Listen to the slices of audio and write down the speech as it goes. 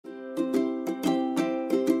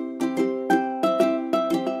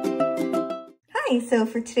Hi, so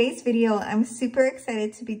for today's video, I'm super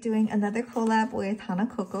excited to be doing another collab with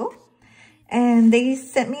Hanakoko. And they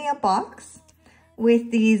sent me a box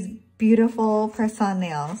with these beautiful press-on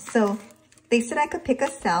nails. So they said I could pick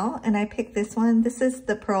a style and I picked this one. This is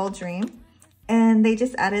the Pearl Dream. And they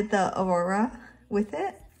just added the Aurora with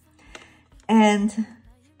it. And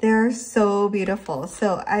they're so beautiful.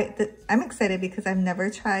 So I'm excited because I've never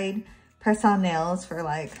tried press-on nails for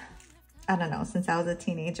like, I don't know, since I was a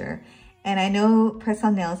teenager. And I know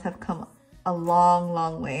press-on nails have come a long,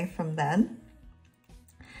 long way from then.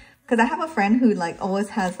 Because I have a friend who like always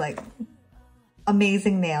has like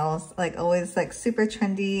amazing nails, like always like super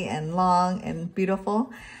trendy and long and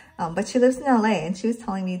beautiful. But she lives in LA and she was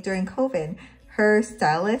telling me during COVID, her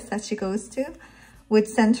stylist that she goes to would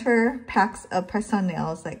send her packs of press-on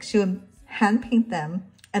nails. Like she would hand paint them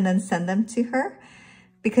and then send them to her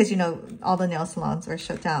because, you know, all the nail salons were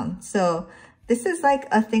shut down. So this is like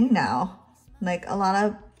a thing now. Like a lot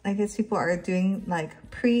of, I guess people are doing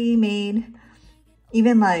like pre-made,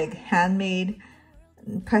 even like handmade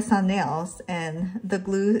press-on nails, and the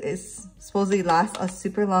glue is supposedly lasts a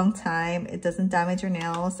super long time. It doesn't damage your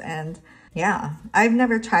nails. And yeah, I've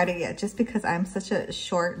never tried it yet just because I'm such a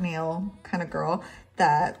short nail kind of girl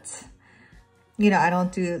that, you know, I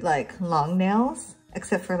don't do like long nails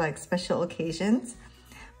except for like special occasions.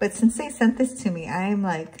 But since they sent this to me, I'm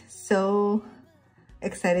like so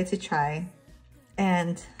excited to try.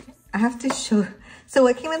 And I have to show, so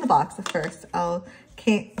what came in the box at first,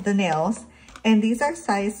 the nails, and these are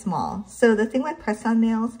size small. So the thing with press-on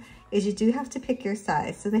nails is you do have to pick your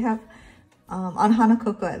size. So they have, on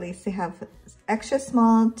Hanakoko at least, they have extra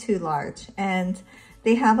small to large. And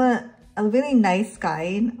they have a really nice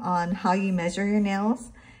guide on how you measure your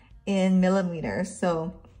nails in millimeters.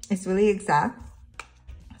 So it's really exact.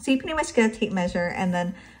 So you pretty much get a tape measure and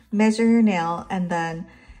then measure your nail, and then,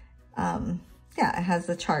 yeah, it has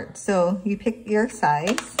the chart. So you pick your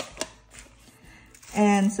size.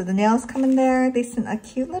 And so the nails come in there. They sent a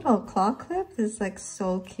cute little claw clip. This is like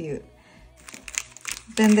so cute.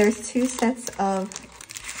 Then there's 2 sets of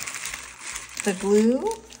the glue,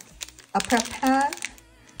 a prep pad,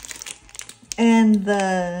 and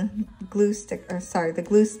the glue the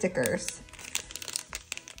glue stickers.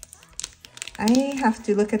 I have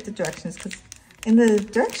to look at the directions because in the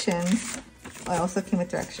directions, I also came with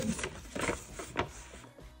directions.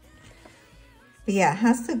 But yeah, it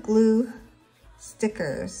has the glue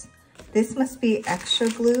stickers. This must be extra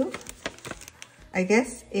glue. I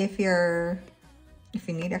guess if you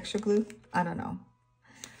need extra glue, I don't know.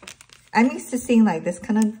 I'm used to seeing like this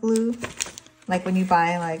kind of glue, like when you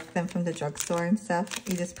buy like them from the drugstore and stuff.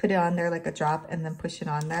 You just put it on there like a drop and then push it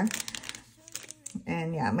on there.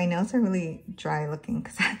 And yeah, my nails are really dry looking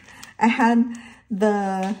because I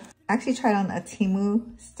actually tried on a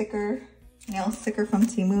Temu sticker, nail sticker from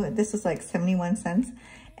Temu. This was like 71 cents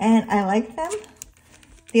and I like them.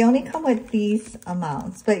 They only come with these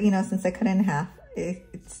amounts, but you know, since I cut it in half,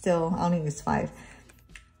 it's still, I only use 5.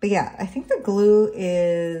 But yeah, I think the glue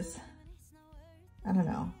is, I don't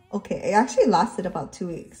know. Okay, it actually lasted about 2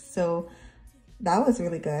 weeks. So that was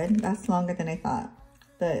really good. That's longer than I thought.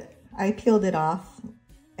 But I peeled it off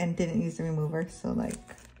and didn't use the remover. So like,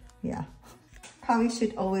 yeah. Probably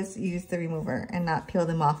should always use the remover and not peel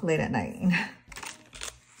them off late at night.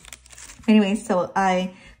 Anyway, so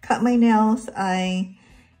I cut my nails. I,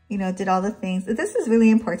 you know, did all the things. This is really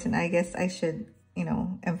important. I guess I should, you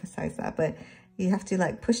know, emphasize that. But you have to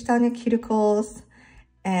like push down your cuticles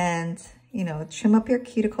and, you know, trim up your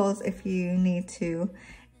cuticles if you need to.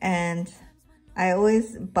 And I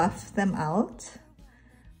always buff them out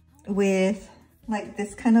with like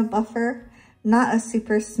this kind of buffer. Not a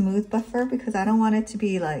super smooth buffer because I don't want it to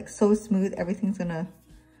be like so smooth everything's gonna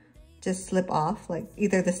just slip off, like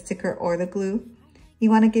either the sticker or the glue.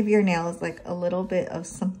 You want to give your nails like a little bit of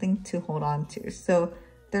something to hold on to. So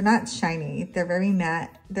they're not shiny, they're very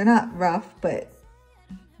matte. They're not rough, but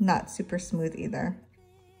not super smooth either.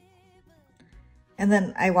 And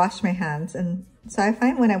then I wash my hands, and so I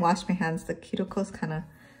find when I wash my hands, the cuticles kind of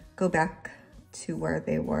go back to where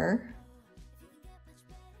they were.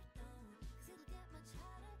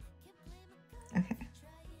 Okay,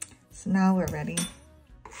 so now we're ready.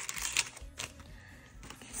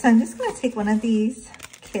 So I'm just gonna take one of these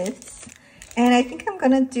kits, and I think I'm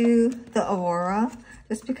gonna do the Aurora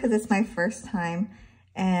just because it's my first time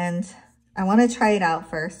and I wanna try it out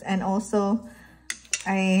first. And also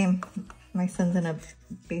my son's in a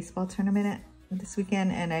baseball tournament this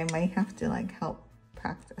weekend and I might have to like help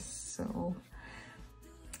practice. So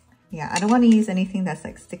yeah, I don't want to use anything that's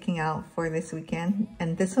like sticking out for this weekend.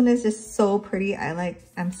 And this one is just so pretty.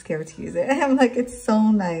 I'm scared to use it. I'm like, it's so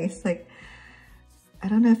nice. Like, I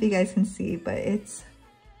don't know if you guys can see, but it's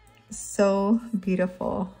so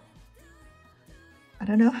beautiful. I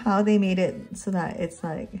don't know how they made it so that it's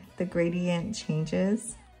like the gradient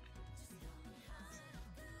changes,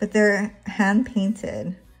 but they're hand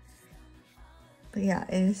painted. But yeah,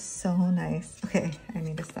 it is so nice. Okay, I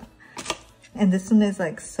need to stop. And this one is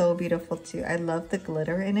like so beautiful too. I love the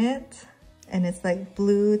glitter in it. And it's like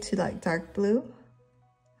blue to like dark blue.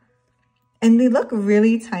 And they look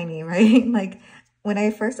really tiny, right? Like when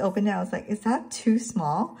I first opened it, I was like, is that too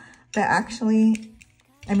small? But actually,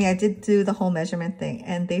 I mean, I did do the whole measurement thing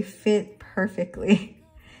and they fit perfectly.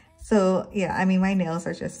 So yeah, I mean, my nails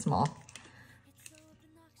are just small.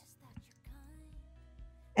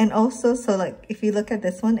 And also, so like, if you look at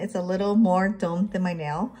this one, it's a little more domed than my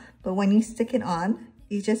nail, but when you stick it on,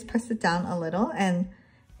 you just press it down a little and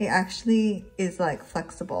it actually is like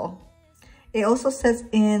flexible. It also says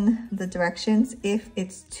in the directions, if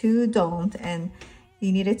it's too domed and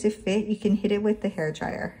you need it to fit, you can hit it with the hair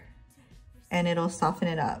dryer and it'll soften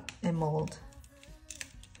it up and mold.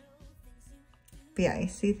 But yeah, you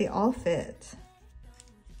see, they all fit.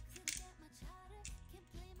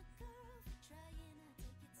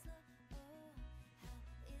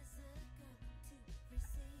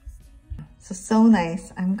 So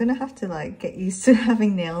nice. I'm gonna have to like get used to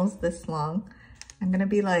having nails this long. I'm gonna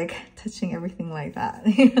be like touching everything like that.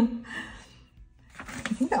 I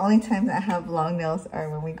think the only times I have long nails are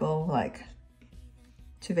when we go like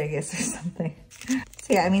to Vegas or something.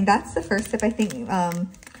 So yeah, I mean, that's the first step, I think.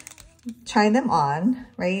 Try them on,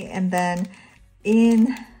 right? And then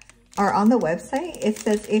on the website, it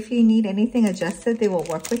says if you need anything adjusted, they will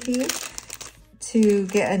work with you to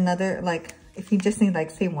get another, like, if you just need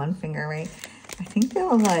like say one finger, right? I think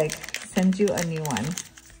they'll like send you a new one.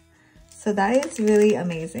 So that is really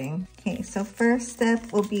amazing. Okay, so first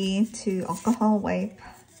step will be to alcohol wipe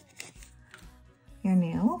your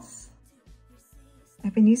nails.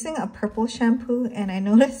 I've been using a purple shampoo and I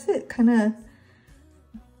notice it kind of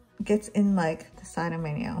gets in like the side of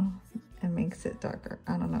my nail and makes it darker.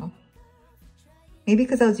 I don't know. Maybe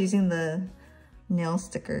because I was using the nail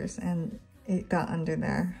stickers and it got under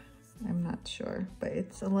there. I'm not sure, but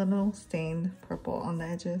it's a little stained purple on the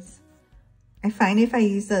edges. I find if I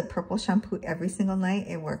use the purple shampoo every single night,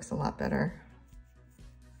 it works a lot better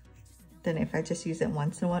than if I just use it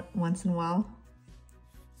once in a while.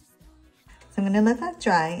 So I'm gonna let that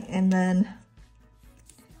dry, and then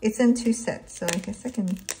it's in 2 sets, so I guess I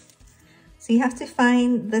can. So you have to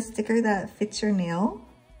find the sticker that fits your nail,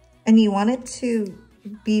 and you want it to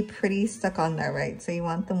be pretty stuck on there, right? So you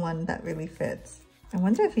want the one that really fits. I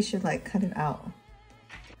wonder if you should like cut it out.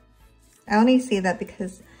 I only say that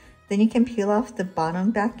because then you can peel off the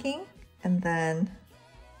bottom backing and then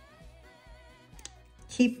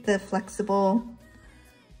keep the flexible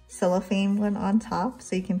cellophane one on top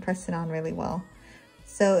so you can press it on really well.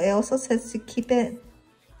 So it also says to keep it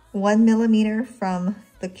 1 millimeter from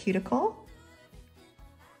the cuticle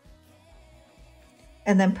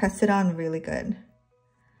and then press it on really good.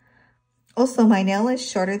 Also, my nail is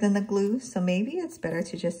shorter than the glue, so maybe it's better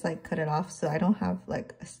to just like cut it off so I don't have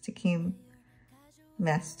like a sticky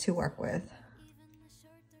mess to work with.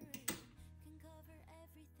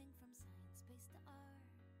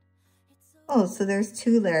 Oh, so there's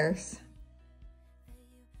 2 layers.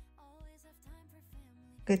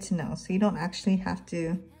 Good to know. So you don't actually have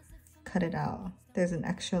to cut it out. There's an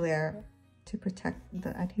extra layer to protect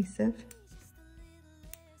the adhesive.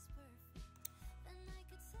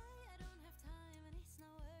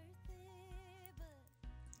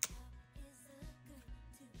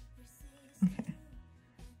 Okay.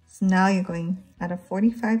 So now you're going at a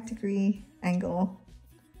 45-degree angle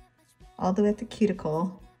all the way at the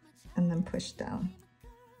cuticle and then push down.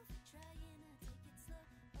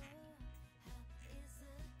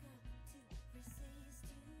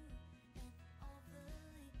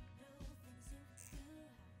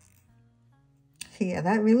 Okay, yeah,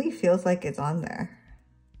 that really feels like it's on there.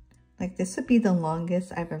 Like this would be the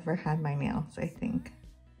longest I've ever had my nails, I think.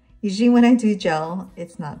 Usually when I do gel,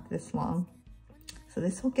 it's not this long. So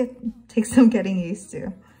this will take some getting used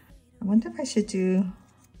to. I wonder if I should do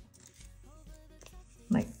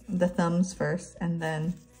like the thumbs first and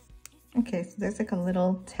then, okay, so there's like a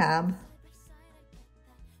little tab.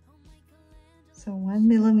 So 1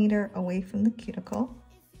 millimeter away from the cuticle.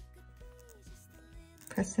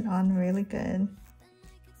 Press it on really good.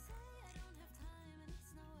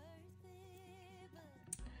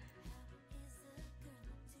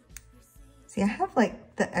 See, I have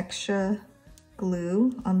like the extra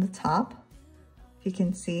glue on the top. If you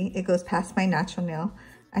can see, it goes past my natural nail.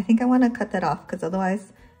 I think I want to cut that off because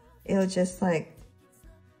otherwise it'll just like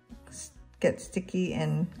get sticky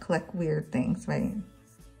and collect weird things, right?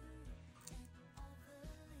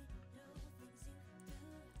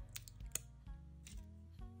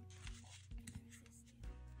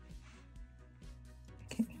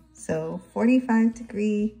 Okay, so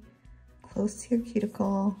 45-degree, close to your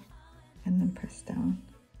cuticle, and then press down.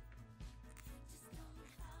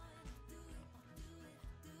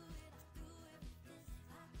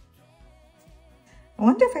 I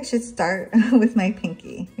wonder if I should start with my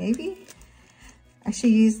pinky. Maybe I should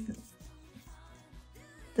use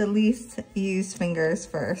the least used fingers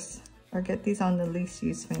first, or get these on the least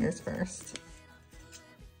used fingers first.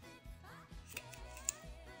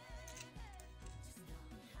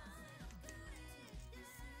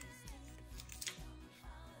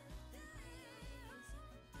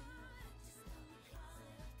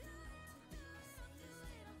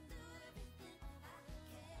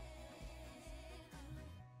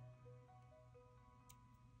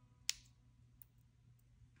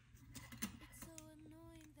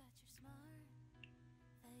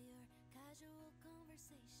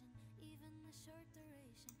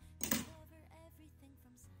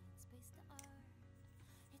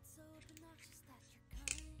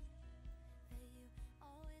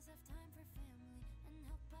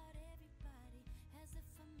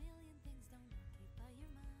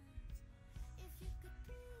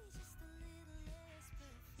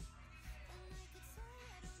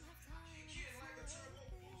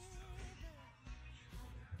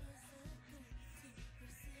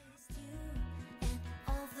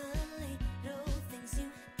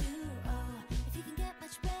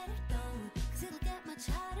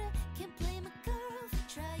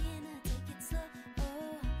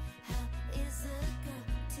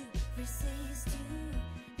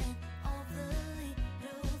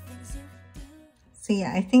 So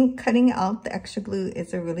yeah, I think cutting out the extra glue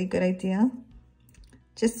is a really good idea.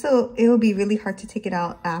 Just so it will be really hard to take it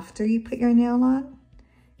out after you put your nail on.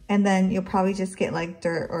 And then you'll probably just get like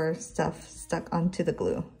dirt or stuff stuck onto the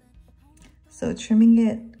glue. So trimming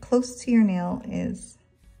it close to your nail is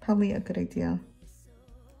probably a good idea.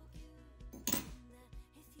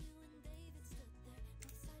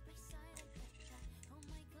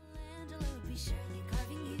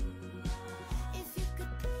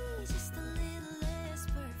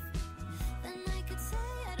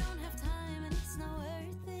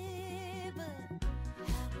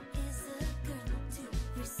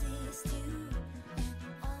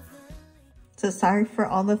 So sorry for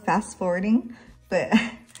all the fast forwarding, but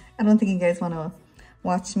I don't think you guys want to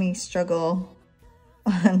watch me struggle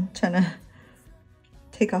on trying to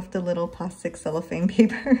take off the little plastic cellophane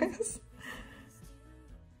papers.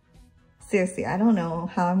 Seriously, I don't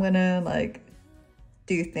know how I'm gonna like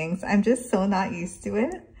do things. I'm just so not used to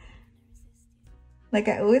it. Like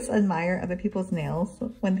I always admire other people's nails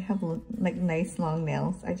when they have like nice long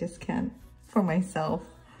nails. I just can't for myself.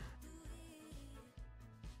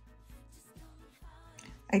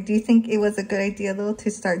 I do think it was a good idea though to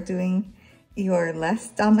start doing your less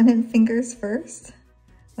dominant fingers first.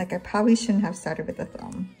 Like I probably shouldn't have started with the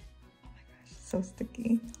thumb. Oh my gosh, so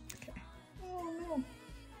sticky. Okay. Oh no.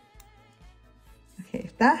 Okay,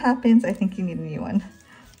 if that happens, I think you need a new one.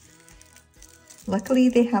 Luckily,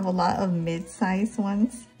 they have a lot of mid-sized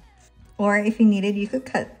ones. Or if you needed, you could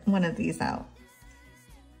cut one of these out.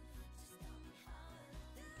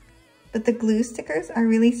 But the glue stickers are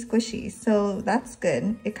really squishy, so that's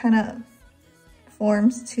good. It kind of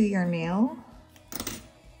forms to your nail,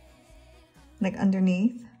 like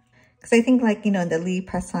underneath. Because I think like, you know, in the Lee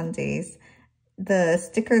press-on days, the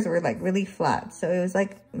stickers were like really flat. So it was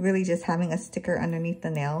like really just having a sticker underneath the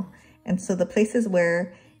nail. And so the places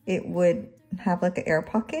where it would have like an air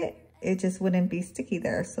pocket, it just wouldn't be sticky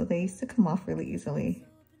there. So they used to come off really easily.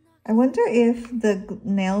 I wonder if the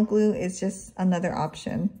nail glue is just another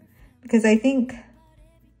option. Because I think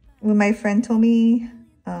when my friend told me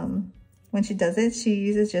when she does it, she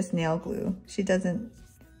uses just nail glue. She doesn't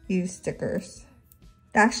use stickers.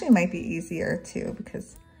 It actually might be easier too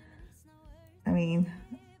because, I mean,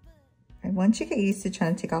 once you get used to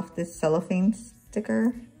trying to take off this cellophane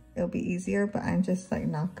sticker, it'll be easier, but I'm just like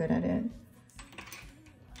not good at it.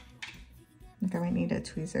 Like I might need a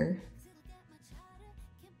tweezer.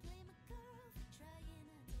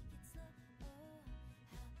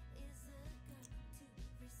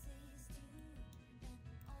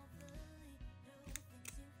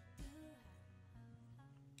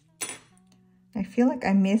 I feel like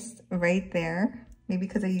I missed right there. Maybe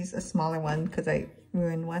because I used a smaller one because I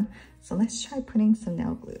ruined one. So let's try putting some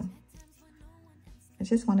nail glue. I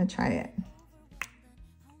just want to try it.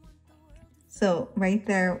 So right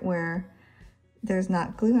there where there's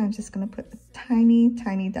not glue, I'm just going to put a tiny,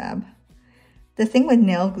 tiny dab. The thing with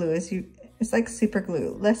nail glue is it's like super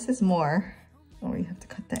glue. Less is more. Oh, you have to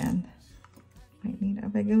cut the end. Might need a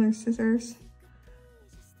regular scissors.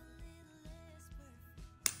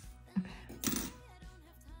 Okay.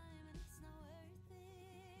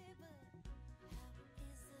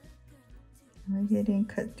 Maybe I didn't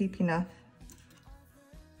cut deep enough.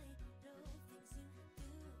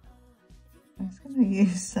 I was gonna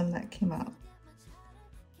use some that came out.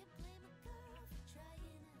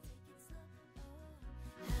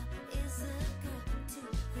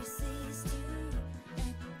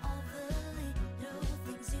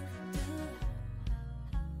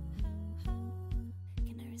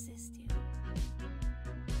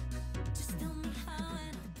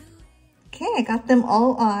 Okay, I got them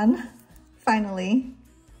all on, finally.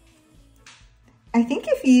 I think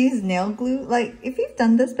if you use nail glue, like if you've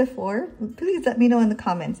done this before, please let me know in the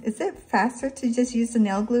comments. Is it faster to just use the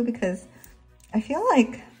nail glue? Because I feel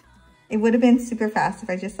like it would have been super fast if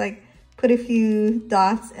I just like put a few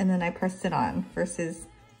dots and then I pressed it on versus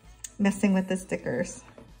messing with the stickers.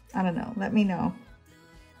 I don't know, let me know.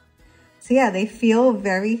 So yeah, they feel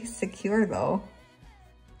very secure though.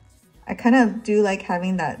 I kind of do like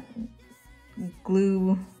having that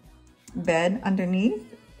glue bed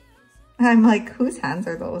underneath. I'm like, whose hands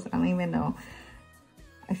are those? I don't even know.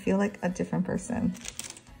 I feel like a different person.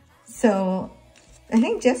 So I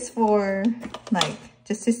think just for like,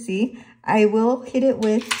 just to see, I will hit it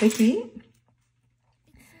with the heat.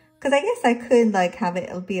 Cause I guess I could like have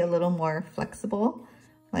it be a little more flexible,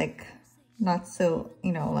 like not so,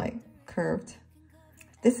 you know, like curved.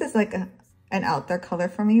 This is like an out there color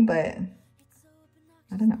for me, but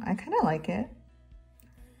I don't know. I kind of like it.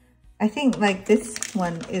 I think like this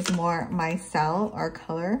one is more my style or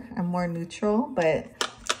color. I'm more neutral, but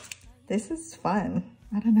this is fun.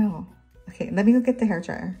 I don't know. Okay, let me go get the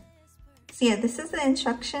hairdryer. So yeah, this is the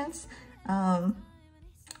instructions.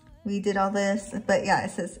 We did all this, but yeah,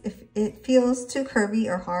 it says if it feels too curvy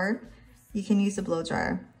or hard, you can use a blow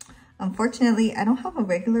dryer. Unfortunately, I don't have a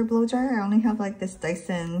regular blow dryer. I only have like this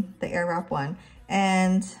Dyson, the Airwrap one,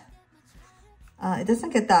 and it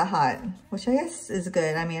doesn't get that hot, which I guess is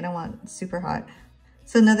good. I mean, I don't want super hot.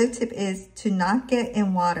 So another tip is to not get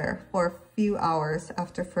in water for a few hours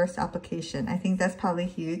after first application. I think that's probably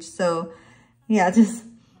huge. So yeah, just,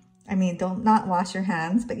 I mean, don't not wash your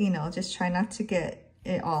hands, but you know, just try not to get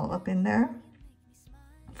it all up in there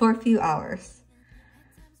for a few hours.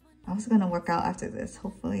 I was gonna work out after this.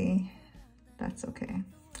 Hopefully that's okay.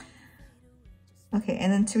 Okay,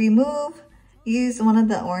 and then to remove, use one of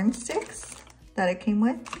the orange sticks that it came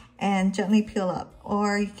with and gently peel up,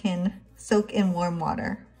 or you can soak in warm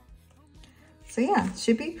water. So yeah,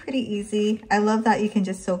 should be pretty easy. I love that you can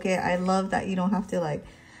just soak it. I love that you don't have to like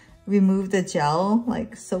remove the gel,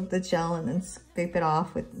 like soak the gel and then scrape it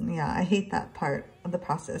off with, yeah, I hate that part of the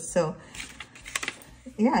process. So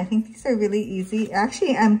yeah, I think these are really easy.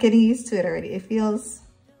 Actually, I'm getting used to it already. It feels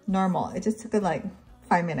normal. It just took like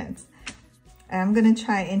 5 minutes. I'm gonna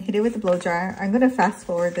try and hit it with the blow dryer. I'm gonna fast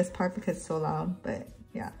forward this part because it's so loud, but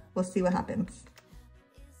yeah, we'll see what happens.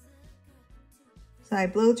 So I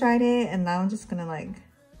blow dried it, and now I'm just gonna like,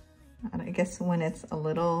 I guess when it's a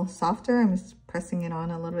little softer, I'm just pressing it on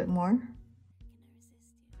a little bit more.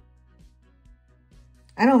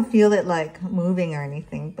 I don't feel it like moving or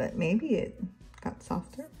anything, but maybe it got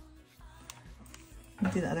softer.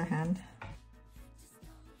 I'll do the other hand.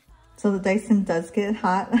 So the Dyson does get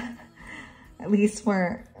hot. At least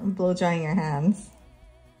for blow drying your hands.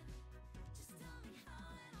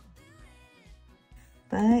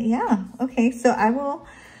 But yeah, okay, so I will,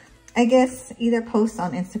 I guess, either post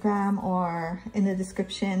on Instagram or in the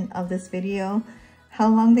description of this video how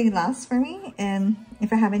long they last for me and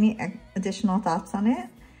if I have any additional thoughts on it.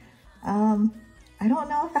 I don't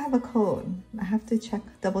know if I have a code. I have to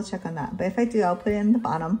double check on that. But if I do, I'll put it in the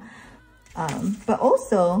bottom. But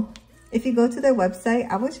also, if you go to their website,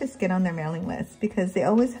 I would just get on their mailing list because they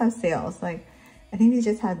always have sales. Like, I think they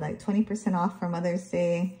just had like 20% off for Mother's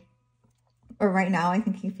Day. Or right now, I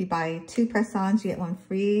think if you buy 2 press-ons, you get 1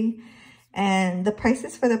 free. And the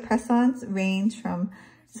prices for the press-ons range from,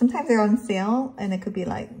 sometimes they're on sale and it could be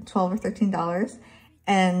like $12 or $13.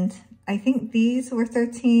 And I think these were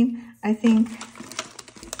 $13. I think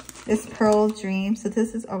this Pearl Dream, so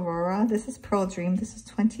this is Aurora. This is Pearl Dream. This is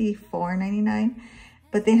 $24.99.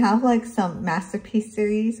 But they have like some Masterpiece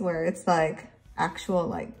series where it's like actual,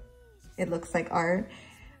 like it looks like art.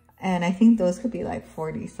 And I think those could be like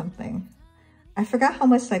 40 something. I forgot how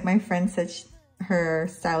much like my friend said her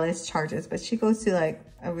stylist charges, but she goes to like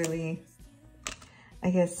a really, I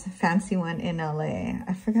guess, fancy one in LA.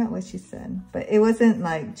 I forgot what she said, but it wasn't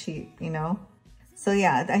like cheap, you know? So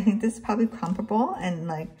yeah, I think this is probably comparable, and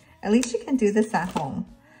like, at least you can do this at home.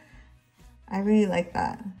 I really like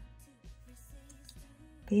that.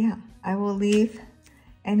 But yeah, I will leave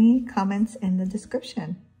any comments in the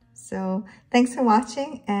description. So thanks for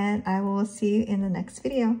watching, and I will see you in the next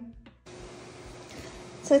video.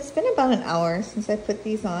 So it's been about an hour since I put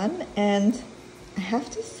these on, and I have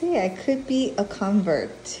to say I could be a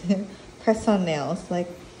convert to press-on nails. Like,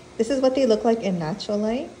 this is what they look like in natural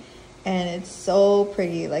light, and it's so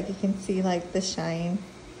pretty. Like, you can see like the shine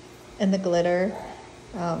and the glitter.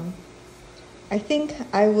 I think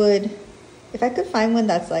I would, if I could find one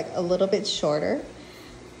that's like a little bit shorter.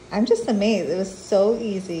 I'm just amazed. It was so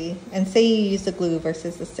easy. And say you use the glue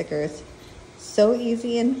versus the stickers. So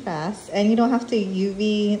easy and fast. And you don't have to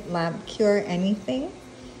UV lamp cure anything.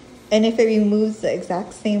 And if it removes the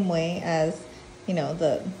exact same way as, you know,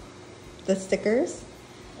 the stickers,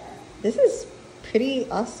 this is pretty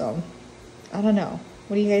awesome. I don't know.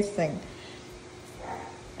 What do you guys think?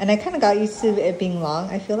 And I kind of got used to it being long.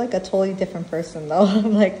 I feel like a totally different person though.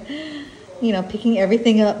 I'm like, you know, picking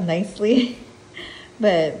everything up nicely.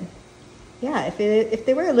 But yeah, if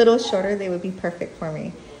they were a little shorter, they would be perfect for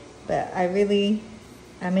me. But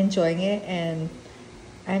I'm enjoying it, and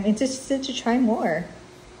I'm interested to try more.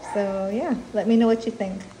 So yeah, let me know what you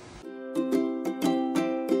think.